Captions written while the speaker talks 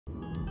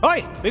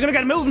Oi, we gonna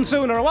get moving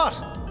soon or what?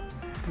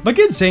 Look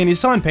at Zane, he's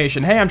so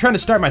impatient. Hey, I'm trying to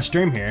start my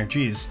stream here.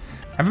 Jeez.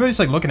 Everybody's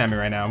like looking at me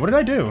right now. What did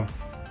I do?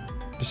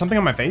 There's something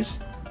on my face?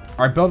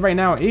 Our build right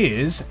now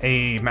is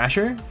a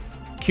Masher,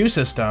 Q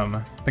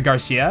system, the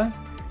Garcia,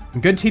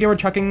 good TDR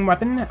chucking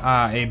weapon,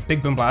 a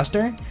big boom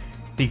blaster,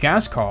 the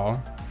gas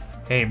call,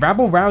 a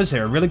rabble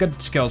rouser, really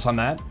good skills on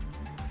that.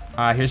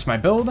 Here's my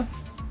build.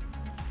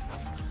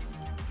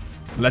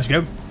 Let's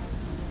go.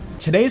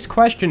 Today's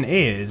question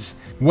is,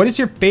 what is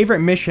your favorite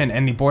mission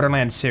in the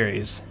Borderlands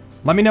series?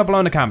 Let me know below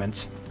in the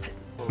comments.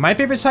 My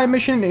favorite side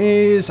mission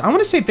is, I want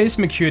to say Face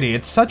McCutie.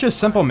 It's such a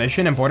simple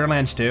mission in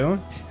Borderlands 2,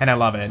 and I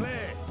love it.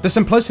 The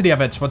simplicity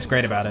of it's what's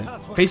great about it.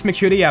 Face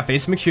McCutie, yeah,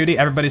 Face McCutie.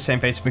 Everybody's saying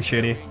Face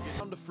McCutie.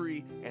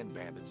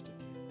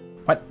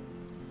 What?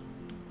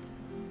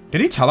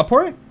 Did he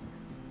teleport?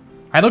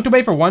 I looked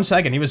away for 1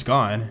 second, he was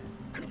gone.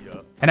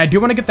 And I do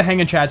want to get the hang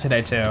in chat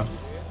today too.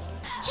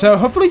 So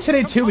hopefully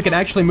today too we can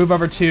actually move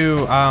over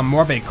to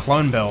more of a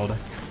clone build.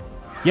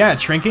 Yeah,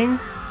 it's shrinking.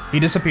 He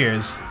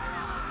disappears.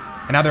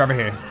 And now they're over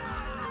here.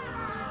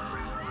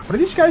 What are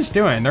these guys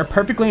doing? They're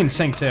perfectly in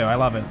sync too. I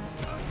love it.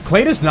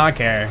 Clay does not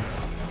care.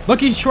 Look,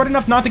 he's short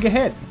enough not to get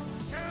hit.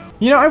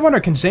 You know, I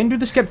wonder, can Zane do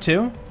the skip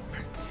too?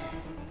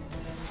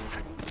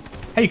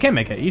 Hey, you can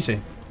make it.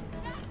 Easy.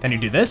 Then you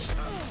do this.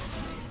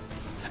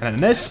 And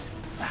then this.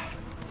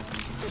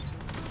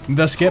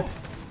 The skip.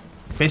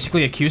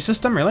 Basically a Q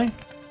system, really?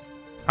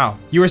 Oh,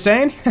 you were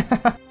saying?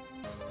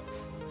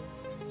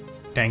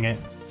 Dang it.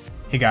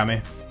 He got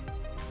me.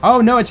 Oh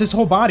no, it's his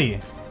whole body.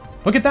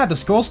 Look at that, the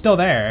skull's still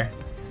there.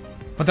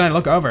 But then I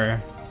look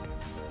over.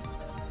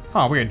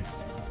 Oh, weird.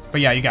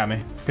 But yeah, you got me.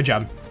 Good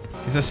job.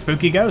 He's a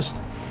spooky ghost.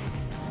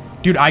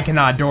 Dude, I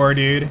cannot door,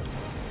 dude.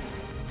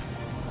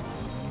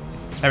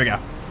 There we go.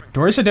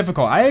 Doors are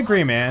difficult. I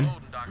agree, man.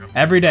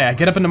 Every day, I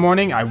get up in the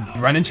morning, I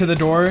run into the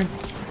door.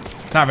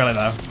 Not really,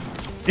 though.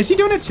 Is he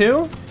doing it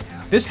too?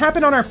 This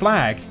happened on our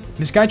flag.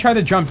 This guy tried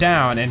to jump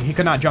down, and he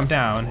could not jump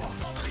down.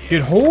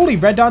 Dude, holy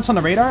red dots on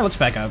the radar. Let's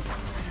back up.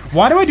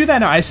 Why do I do that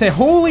now? I say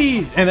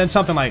holy, and then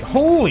something like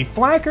holy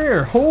flacker,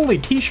 or holy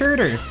t-shirt,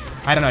 or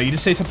I don't know. You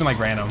just say something like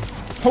random.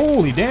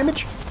 Holy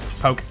damage.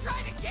 Poke.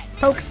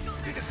 Poke.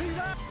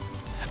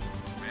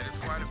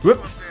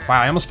 Whoop.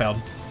 Wow, I almost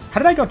failed. How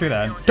did I go through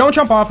that? Don't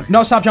jump off.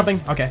 No, stop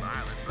jumping. Okay.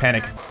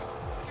 Panic.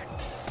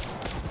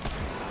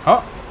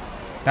 Oh.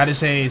 That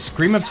is a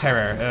scream of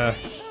terror.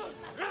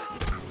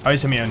 Oh,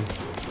 he's immune.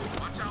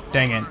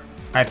 Dang it.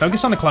 Alright,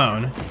 focus on the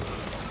clone.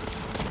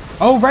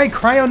 Oh, right.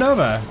 Cryo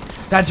Nova.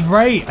 That's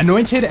right.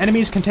 Anointed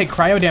enemies can take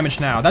cryo damage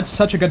now. That's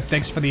such a good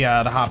fix for the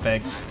hot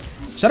fix.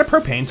 Is that a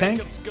propane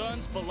tank?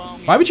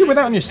 Why would you wear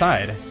that on your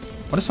side?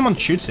 What if someone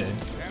shoots it?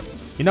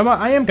 You know what?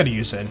 I am going to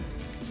use it.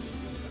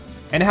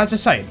 And it has a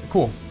sight.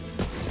 Cool.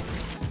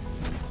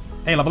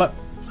 Hey, level up.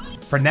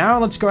 For now,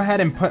 let's go ahead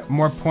and put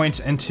more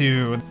points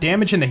into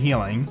damage and the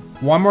healing.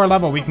 One more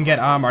level, we can get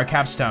our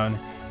capstone.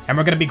 And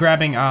we're going to be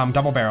grabbing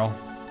double barrel.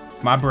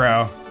 My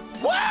bro.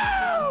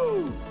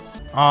 Woo!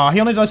 Aw, he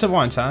only does it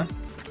once, huh?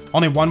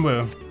 Only one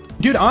woo.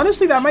 Dude,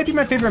 honestly, that might be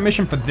my favorite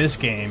mission for this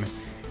game.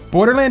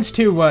 Borderlands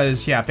 2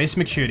 was, yeah, Face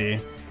McShooty.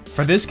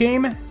 For this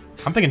game,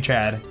 I'm thinking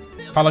Chad.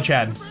 Follow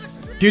Chad.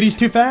 Dude, he's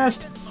too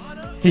fast.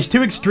 He's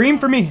too extreme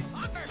for me.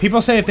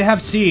 People say if they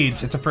have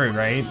seeds, it's a fruit,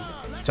 right?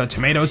 So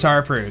tomatoes are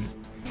a fruit.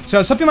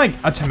 So something like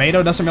a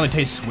tomato doesn't really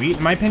taste sweet,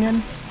 in my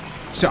opinion.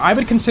 So I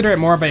would consider it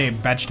more of a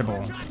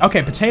vegetable.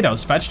 Okay,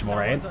 potatoes, vegetable,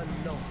 right?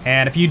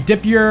 And if you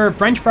dip your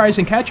french fries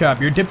in ketchup,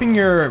 you're dipping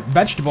your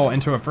vegetable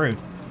into a fruit.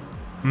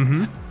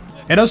 Mm-hmm.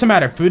 It doesn't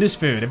matter. Food is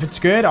food. If it's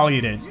good, I'll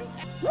eat it.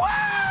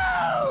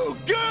 Wow!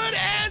 Good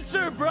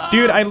answer, bro!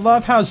 Dude, I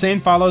love how Zane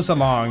follows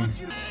along.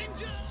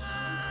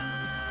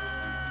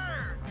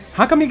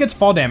 How come he gets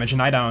fall damage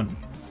and I don't?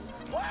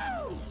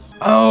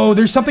 Oh,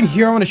 there's something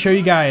here I want to show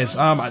you guys.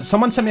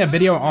 Someone sent me a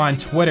video on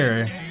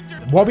Twitter.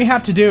 What we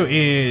have to do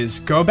is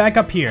go back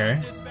up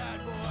here.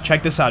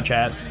 Check this out,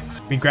 chat.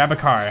 We grab a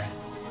car,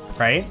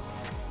 right?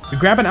 We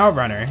grab an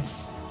outrunner.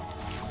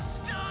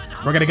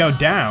 We're gonna go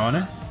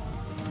down.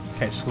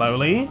 Okay,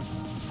 slowly.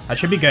 That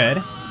should be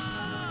good.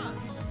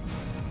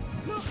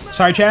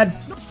 Sorry,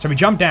 Chad. So we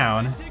jump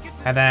down,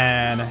 and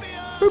then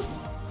boop,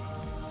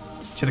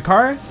 to the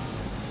car.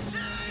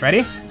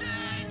 Ready?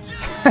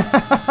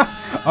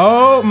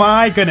 Oh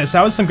my goodness,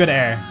 that was some good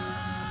air.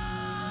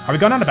 Are we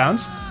going out of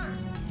bounds?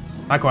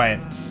 Not quite.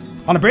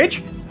 On the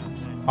bridge?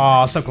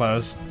 Aw, so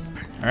close.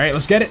 Alright,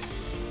 let's get it.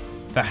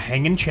 The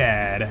Hangin'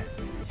 Chad.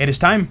 It is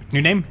time.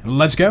 New name.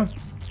 Let's go.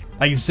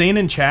 Like Zane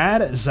and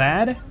Chad,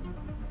 Zad.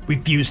 We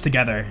fused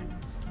together.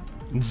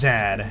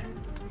 Zad.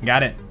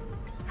 Got it.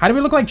 How do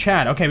we look like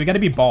Chad? Okay, we gotta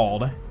be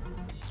bald.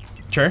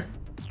 Sure.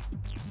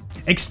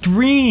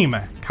 Extreme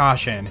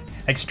caution.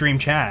 Extreme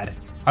Chad.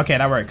 Okay,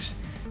 that works.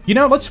 You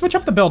know, let's switch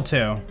up the build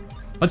too.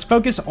 Let's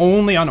focus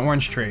only on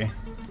Orange Tree.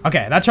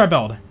 Okay, that's our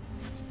build.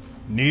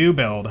 New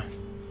build.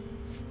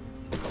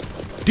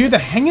 Dude, the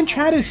Hangin'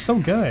 Chad is so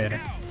good.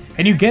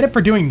 And you get it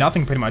for doing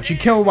nothing pretty much. You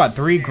kill, what,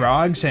 3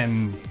 Grogs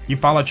and you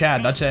follow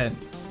Chad. That's it.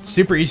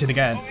 Super easy to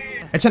get.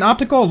 It's an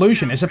optical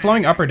illusion. Is it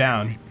flowing up or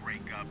down?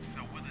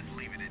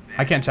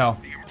 I can't tell.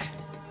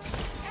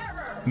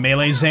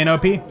 Melee Zane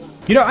OP.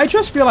 You know, I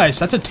just realized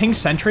that's a Ting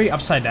Sentry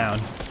upside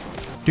down.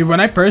 Dude, when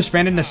I first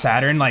ran into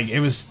Saturn, like, it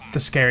was the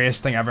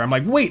scariest thing ever. I'm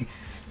like, wait,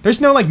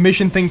 there's no, like,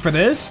 mission thing for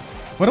this?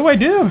 What do I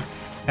do?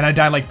 And I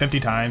died like 50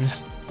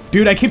 times.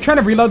 Dude, I keep trying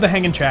to reload the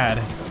Hangin'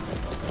 Chad.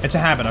 It's a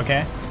habit,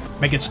 okay?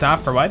 Make it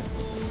stop for what?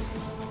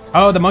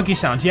 Oh, the monkey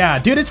sounds. Yeah,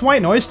 dude, it's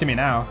white noise to me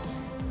now.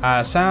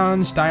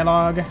 Sounds,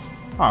 dialogue,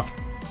 off.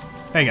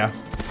 There you go.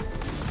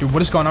 Dude,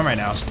 what is going on right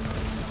now?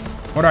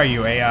 What are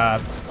you, a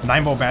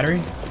 9-volt battery?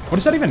 What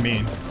does that even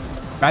mean?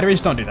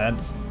 Batteries don't do that.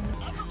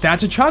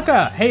 That's a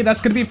Chukka! Hey,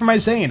 that's gonna be for my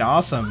Zane.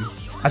 Awesome.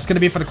 That's gonna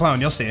be for the clone,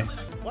 you'll see.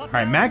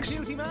 Alright, Max.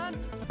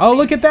 Oh,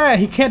 look at that!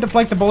 He can't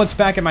deflect the bullets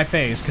back at my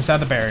face because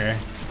of the barrier.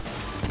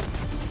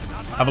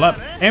 Level up.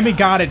 And we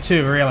got it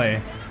too,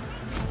 really.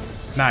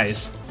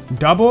 Nice.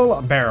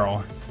 Double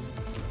barrel.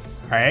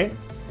 Alright.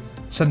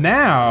 So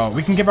now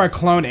we can give our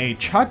clone a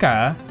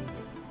Chukka,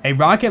 a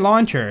rocket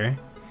launcher,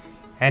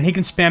 and he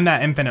can spam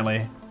that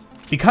infinitely.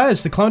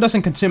 Because the clone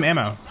doesn't consume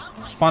ammo.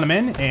 Spawn him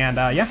in, and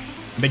yeah,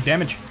 big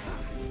damage.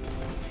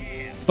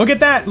 Look at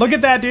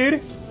that,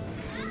 dude.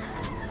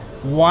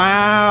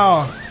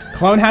 Wow.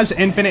 Clone has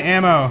infinite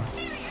ammo.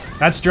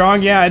 That's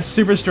strong, yeah, it's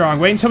super strong.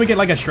 Wait until we get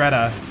like a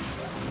Shredder.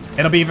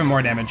 It'll be even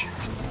more damage.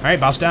 All right,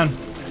 boss down.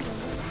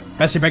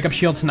 Messy breakup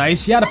shield's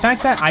nice. Yeah, the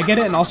fact that I get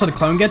it and also the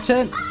clone gets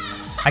it,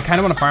 I kind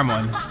of want to farm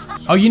one.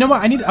 Oh, you know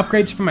what? I need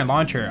upgrades for my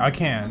launcher. I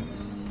can't.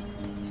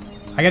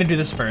 I gotta do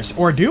this first.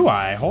 Or do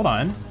I? Hold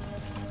on.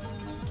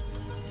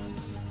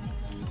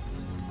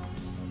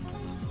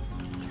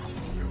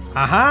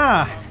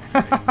 Aha!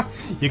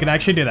 You can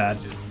actually do that.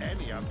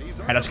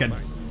 Alright, that's good.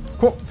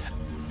 Cool.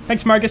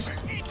 Thanks, Marcus.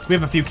 We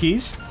have a few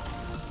keys.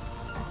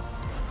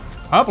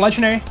 Oh,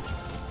 legendary.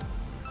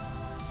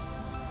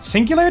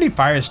 Singularity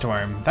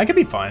Firestorm. That could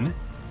be fun.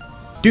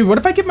 Dude, what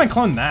if I give my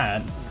clone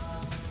that?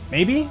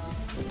 Maybe?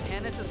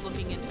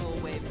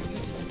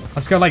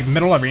 Let's go like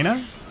middle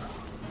arena.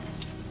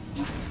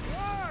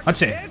 Let's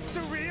see.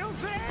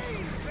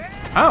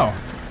 Oh.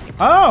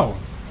 Oh.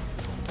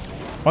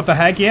 What the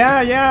heck?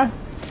 Yeah, yeah.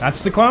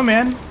 That's the clone,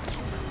 man.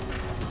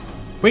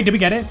 Wait, did we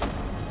get it?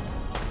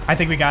 I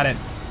think we got it.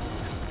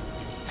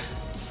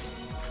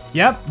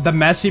 Yep, the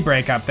messy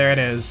breakup. There it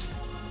is.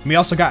 We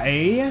also got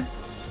a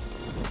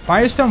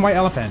Firestone White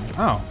Elephant.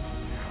 Oh.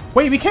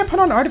 Wait, we can't put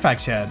on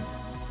artifacts yet.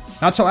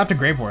 Not till after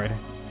Grave Ward.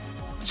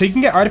 So you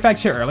can get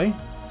artifacts here early.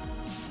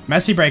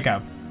 Messy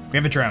breakup. We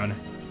have a drone.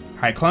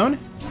 Alright, clone.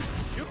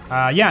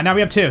 Yeah, now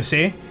we have two,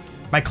 see?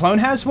 My clone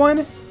has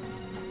one,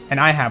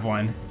 and I have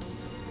one.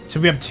 So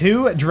we have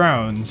two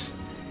drones.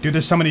 Dude,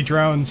 there's so many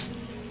drones.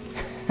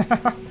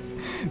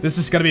 This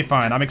is gonna be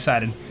fun. I'm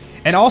excited.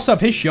 And also, if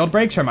his shield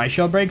breaks or my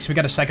shield breaks, we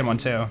got a second one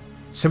too.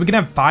 So we can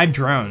have 5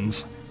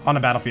 drones on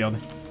the battlefield.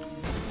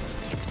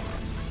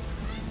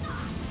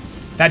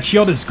 That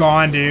shield is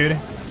gone, dude.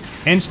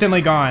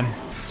 Instantly gone.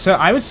 So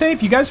I would say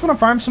if you guys want to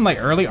farm some like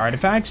early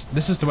artifacts,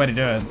 this is the way to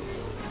do it.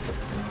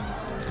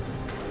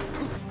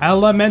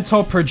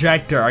 Elemental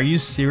projector. Are you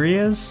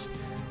serious?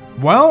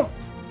 Well,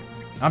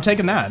 I'm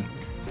taking that.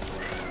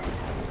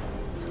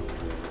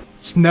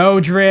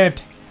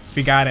 Snowdrift.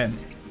 We got it.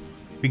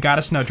 We got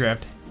a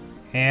snowdrift.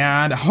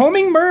 And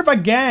homing Merv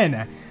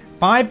again.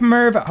 5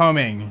 Merv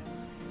homing.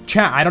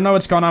 Chat, I don't know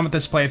what's going on with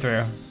this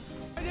playthrough.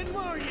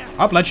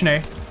 Oh,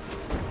 legendary.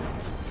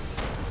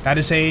 That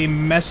is a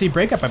messy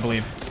breakup, I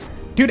believe.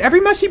 Dude,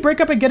 every messy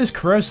breakup I get is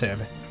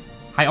corrosive.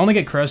 I only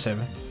get corrosive.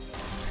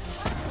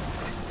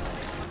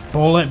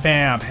 Bullet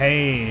vamp,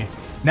 hey.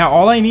 Now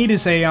all I need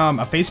is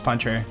a face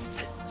puncher.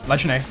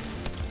 Legendary.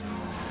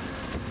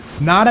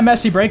 Not a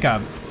messy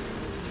breakup.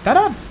 That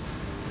a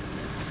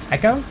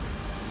echo?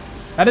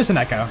 That is an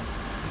echo.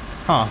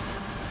 Huh.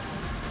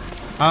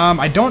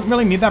 I don't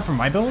really need that for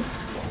my build.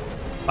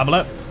 Level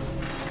up.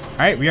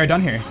 Alright, we are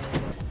done here.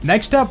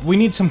 Next up, we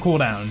need some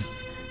cooldown.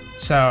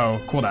 So,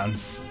 cooldown.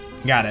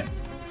 Got it.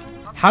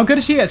 How good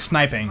is he at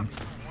sniping?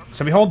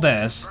 So we hold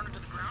this.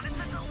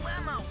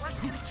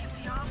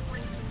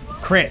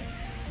 Crit.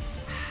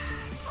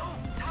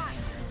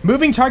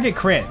 Moving target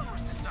crit.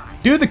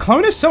 Dude, the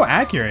clone is so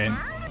accurate.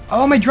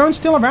 Oh, my drone's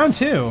still around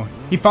too.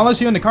 He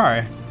follows you in the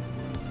car.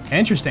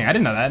 Interesting, I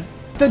didn't know that.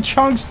 The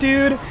chunks,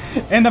 dude.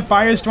 And the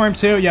firestorm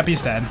too. Yep,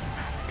 he's dead.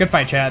 Good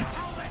fight, chat.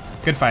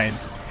 Good fight.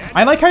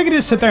 I like how you can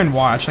just sit there and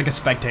watch like a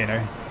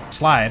spectator.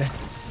 Slide.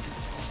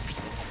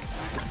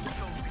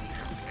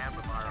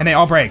 And they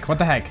all break. What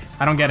the heck?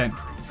 I don't get it.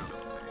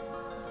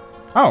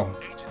 Oh.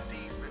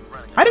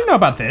 I didn't know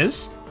about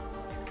this.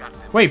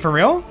 Wait, for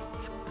real?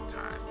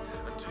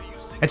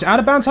 It's out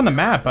of bounds on the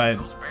map, but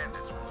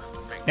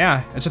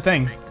yeah, it's a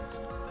thing.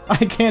 I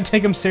can't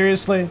take him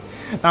seriously.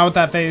 Not with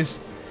that face.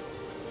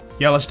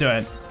 Yo, let's do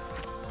it.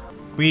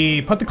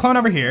 We put the clone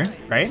over here,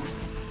 right?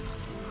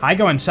 I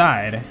go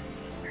inside.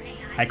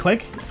 I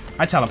click.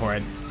 I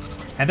teleport.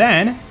 And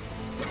then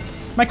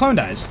my clone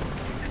dies.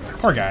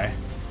 Poor guy.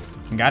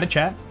 Got it,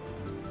 chat.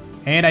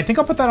 And I think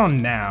I'll put that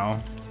on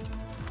now.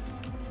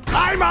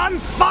 I'm on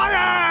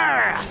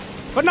fire!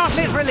 But not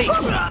literally.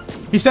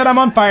 He said I'm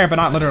on fire, but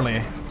not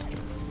literally.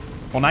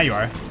 Well, now you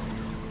are.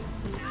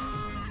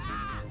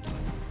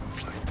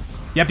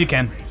 Yep, you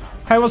can.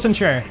 I wasn't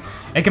sure.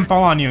 It can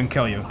fall on you and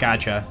kill you.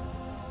 Gotcha.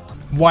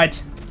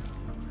 What?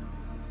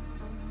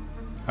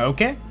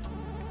 Okay.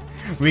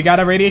 We got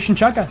a radiation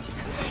chukka.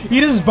 He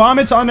just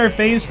vomits on their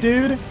face,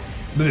 dude.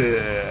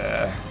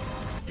 Blech.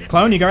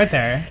 Clone, you go right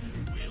there.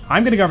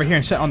 I'm gonna go over here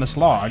and sit on this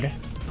log.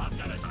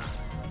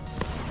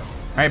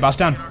 Alright, boss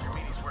down.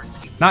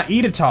 Not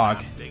eat a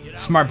talk.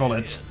 Smart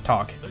bullets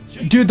talk.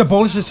 Dude, the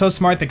bullets are so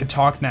smart they could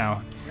talk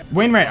now.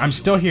 Wainwright, I'm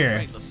still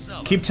here.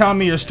 Keep telling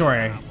me your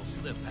story.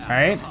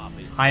 Alright?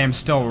 I am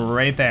still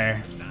right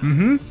there.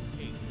 Mm-hmm.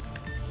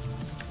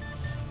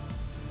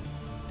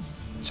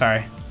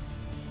 Sorry.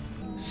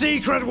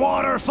 Secret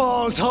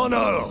waterfall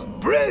tunnel.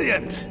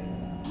 Brilliant.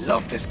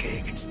 Love this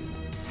gig.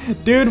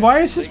 Dude, why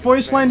is his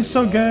voice line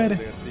so good?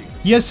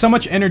 He has so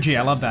much energy.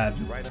 I love that.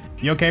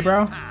 You okay,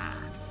 bro?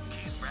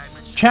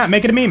 Chat,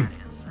 make it a meme.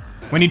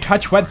 When you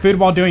touch wet food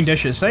while doing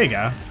dishes. There you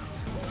go.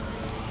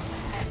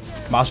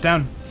 Boss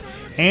down.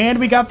 And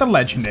we got the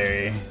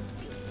legendary.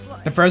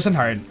 The frozen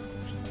heart.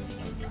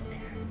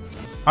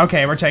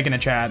 Okay, we're taking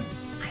it, chat.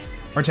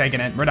 We're taking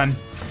it. We're done.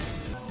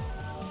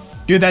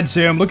 Dude, that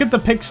zoom. Look at the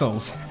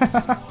pixels.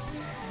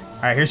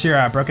 Alright, here's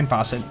your broken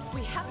faucet.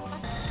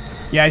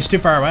 Yeah, he's too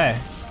far away.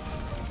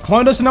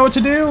 Clone doesn't know what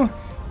to do.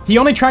 He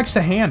only tracks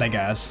the hand, I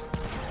guess.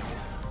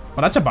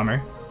 Well, that's a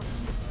bummer.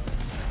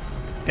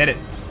 Hit it.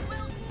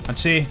 Let's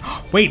see.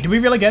 Wait, did we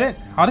really get it?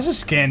 Oh, this is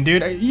skin,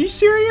 dude. Are you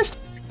serious?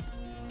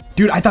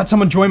 Dude, I thought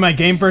someone joined my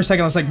game for a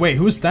second. I was like, wait,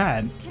 who's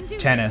that?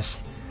 Tennis.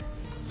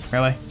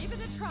 Really?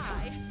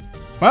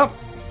 Well,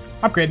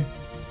 upgrade.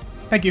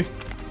 Thank you.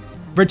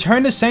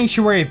 Return to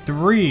Sanctuary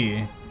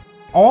 3.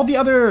 All the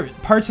other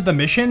parts of the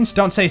missions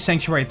don't say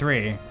Sanctuary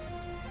 3.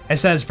 It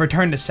says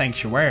Return to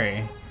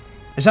Sanctuary.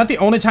 Is that the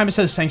only time it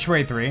says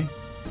Sanctuary 3?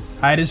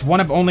 It is one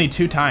of only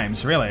 2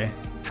 times, really.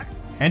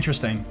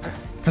 Interesting.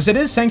 Because it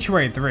is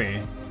Sanctuary 3,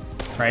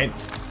 right?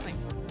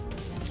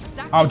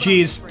 Oh,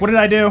 geez. What did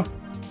I do?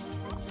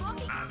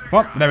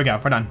 Well, there we go.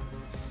 We're done.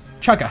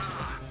 Chukka.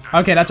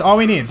 Okay, that's all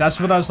we need. That's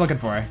what I was looking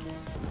for.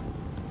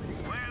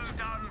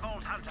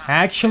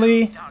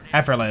 Actually,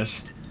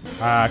 effortless.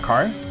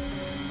 Car?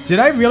 Did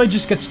I really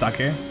just get stuck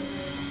here?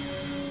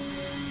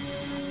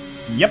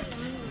 Yep.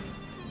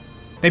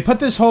 They put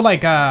this whole,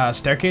 like,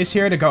 staircase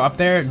here to go up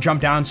there,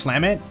 jump down,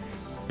 slam it.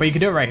 But you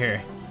can do it right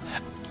here.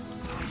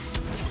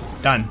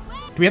 Done.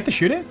 Do we have to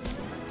shoot it?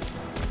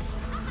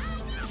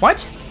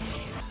 What?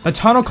 The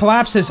tunnel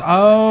collapses.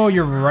 Oh,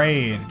 you're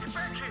right.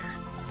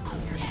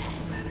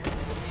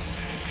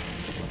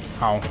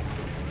 Oh.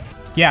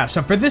 Yeah,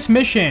 so for this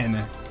mission,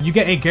 you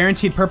get a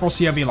guaranteed purple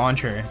COV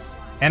launcher.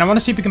 And I want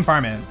to see if we can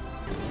farm it.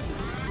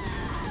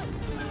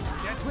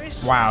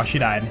 Wow, she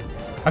died.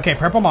 Okay,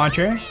 purple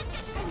launcher.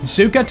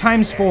 Zuka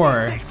times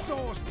 4.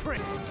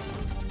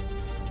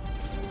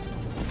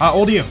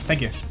 Old you.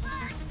 Thank you.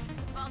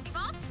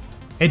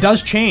 It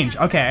does change.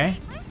 Okay.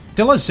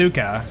 Still a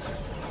Zuka.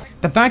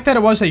 The fact that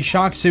it was a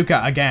shock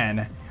Zuka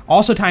again,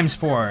 also times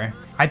 4,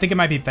 I think it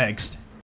might be fixed.